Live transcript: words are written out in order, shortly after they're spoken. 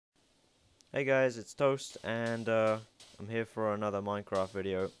Hey guys, it's Toast, and I'm here for another Minecraft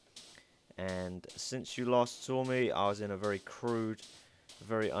video. And since you last saw me, I was in a very crude,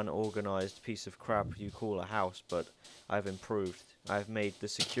 very unorganized piece of crap you call a house, but I've improved. I've made the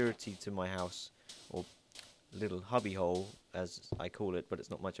security to my house, or little hubby hole, as I call it, but it's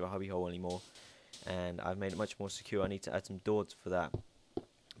not much of a hubby hole anymore. And I've made it much more secure. I need to add some doors for that.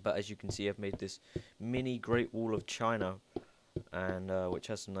 But as you can see, I've made this mini Great Wall of China, and which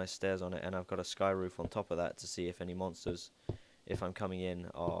has some nice stairs on it, and I've got a sky roof on top of that to see if any monsters, if I'm coming in,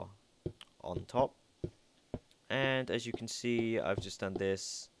 are on top. And as you can see, I've just done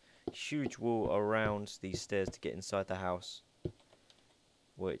this huge wall around these stairs to get inside the house,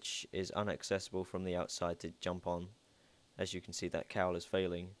 which is inaccessible from the outside to jump on. As you can see, that cowl is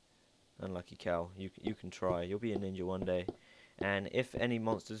failing. Unlucky cow. You can try. You'll be a ninja one day. And if any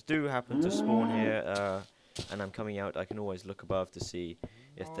monsters do happen to spawn here, and I'm coming out, I can always look above to see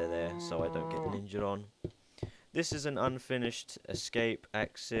if they're there, so I don't get ninjaed on. This is an unfinished escape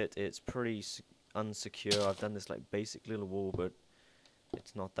exit. It's pretty unsecure. I've done this like basic little wall, but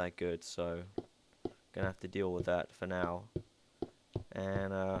it's not that good, so gonna have to deal with that for now.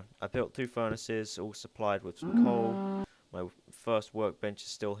 And I built 2 furnaces, all supplied with some coal. My first workbench is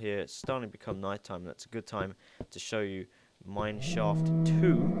still here. It's starting to become nighttime. That's a good time to show you Mineshaft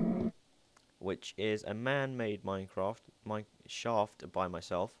 2, which is a man-made Minecraft shaft by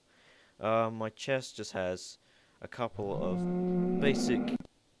myself. My chest just has a couple of basic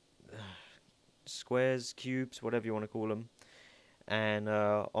squares, cubes, whatever you want to call them. And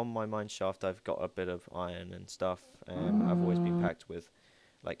on my mineshaft, I've got a bit of iron and stuff, and I've always been packed with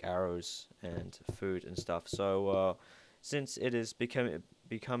like arrows and food and stuff. So since it is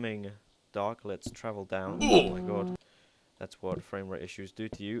becoming dark, let's travel down. Oh my god. That's what frame rate issues do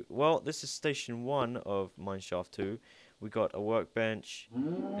to you. Well, this is station 1 of Mineshaft 2. We got a workbench,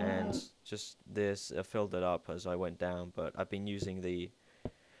 and just this, I filled it up as I went down, but I've been using the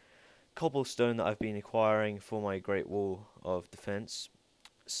cobblestone that I've been acquiring for my Great Wall of Defense.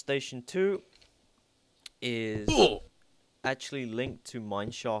 Station 2 is actually linked to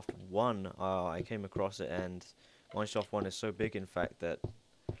Mineshaft 1. I came across it, and Mineshaft 1 is so big, in fact, that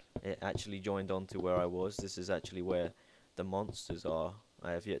it actually joined on to where I was. This is actually where the monsters are.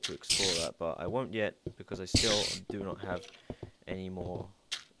 I have yet to explore that, but I won't yet because I still do not have any more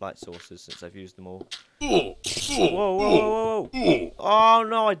light sources since I've used them all. Whoa, whoa, whoa, whoa! Oh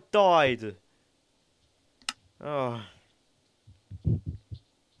no, I died! Oh.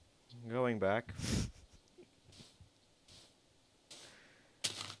 Going back.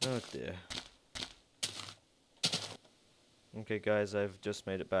 Oh dear. Okay guys, I've just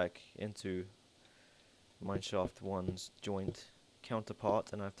made it back into Mineshaft 1's joint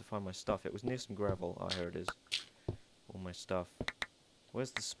counterpart, and I have to find my stuff. It was near some gravel. Ah, here it is. All my stuff. Where's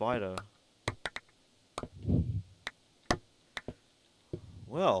the spider?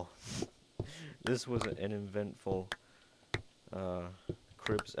 Well, this was an eventful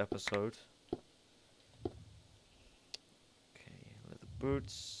Cribs episode. Okay, leather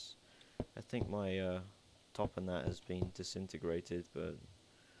boots. I think my top and that has been disintegrated, but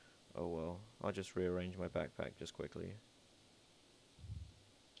oh well. I'll just rearrange my backpack just quickly.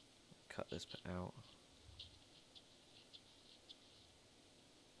 Cut this bit out.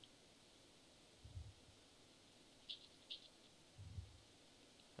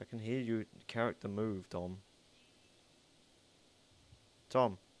 I can hear your character move, Tom.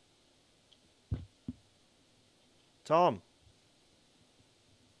 Tom. Tom!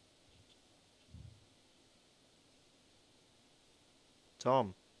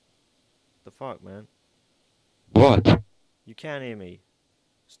 Tom. The fuck, man? What? You can't hear me.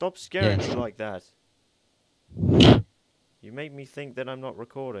 Stop scaring Yes. me like that. You make me think that I'm not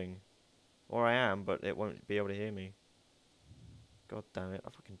recording. Or I am, but it won't be able to hear me. God damn it, I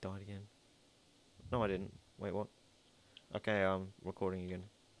fucking died again. No, I didn't. Wait, what? Okay, I'm recording again.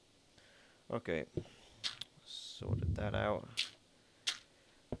 Okay. Sorted that out.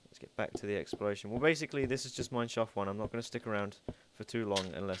 Let's get back to the exploration. Well, basically, this is just Mineshaft 1. I'm not going to stick around for too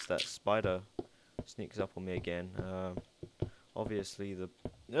long unless that spider sneaks up on me again. Obviously,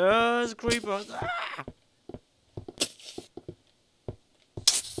 there's a creeper! Ah!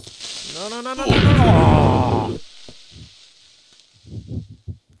 No, no, no, no, no, no!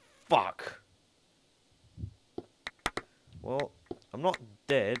 Fuck! Well, I'm not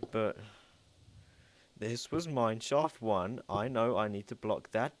dead, but this was Mineshaft 1. I know I need to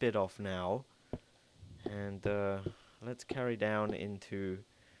block that bit off now. And let's carry down into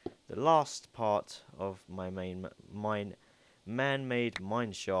the last part of my man-made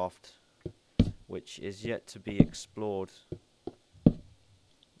mineshaft, which is yet to be explored.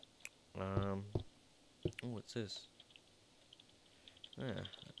 Oh, what's this? Yeah,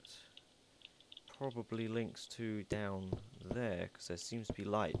 it probably links to down there, because there seems to be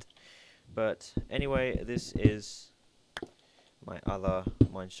light. But anyway, this is my other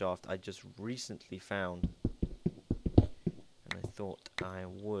mine shaft I just recently found. And I thought I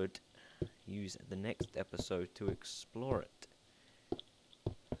would use the next episode to explore it.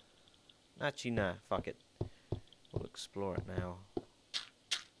 Actually, nah, fuck it. We'll explore it now.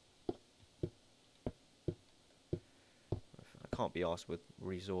 I can't be arsed with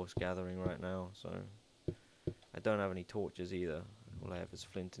resource gathering right now, so I don't have any torches either. All I have is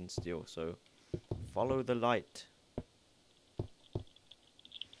flint and steel, so follow the light.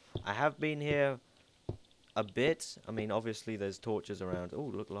 I have been here a bit. I mean, obviously there's torches around.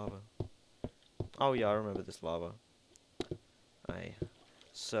 Oh, look, lava. Oh yeah, I remember this lava. I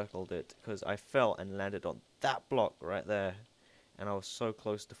circled it because I fell and landed on that block right there, and I was so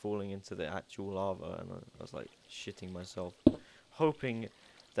close to falling into the actual lava, and I was like shitting myself, hoping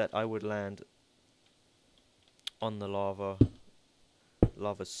that I would land on the lava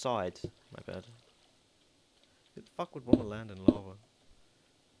side. My bad. Who the fuck would want to land in lava?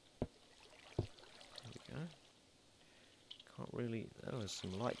 There we go. Can't really. Oh, there's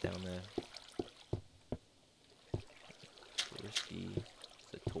some light down there. Risky.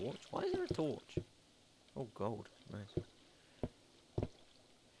 Is a torch? Why is there a torch? Oh, gold. Nice.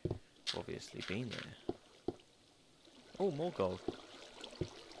 Obviously been there. Oh, more gold.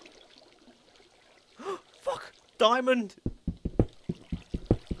 Fuck! Diamond!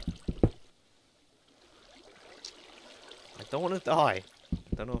 I don't want to die.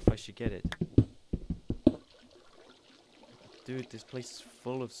 I don't know if I should get it. Dude, this place is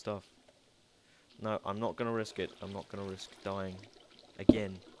full of stuff. No, I'm not gonna risk it. I'm not gonna risk dying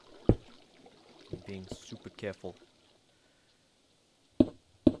again. I'm being super careful.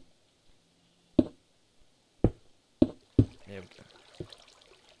 There we go.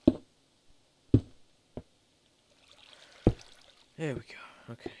 There we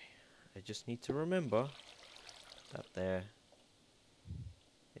go. Okay. I just need to remember that there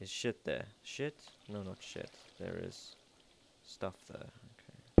is shit there. Shit? No, not shit. There is stuff there.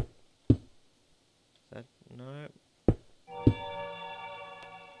 Okay. Is that? No.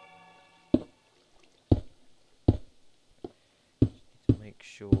 Need to make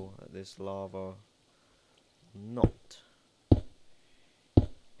sure that this lava will not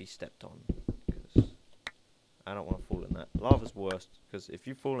be stepped on, because I don't want to fall in that. Lava's worst, because if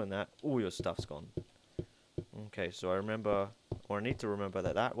you fall in that, all your stuff's gone. Okay, so I remember, or I need to remember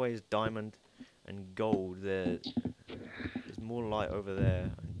that way is diamond and gold. There's more light over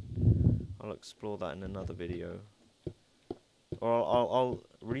there. I'll explore that in another video. Or I'll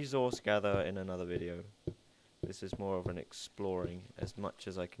resource gather in another video. This is more of an exploring, as much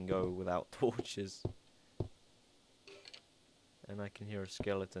as I can go without torches. And I can hear a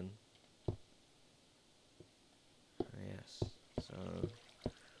skeleton. Yes, so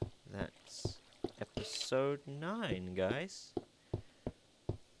that's episode 9, guys.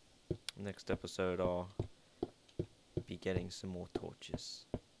 Next episode I'll be getting some more torches.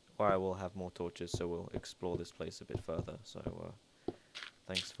 Or I will have more torches, so we'll explore this place a bit further. So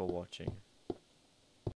thanks for watching.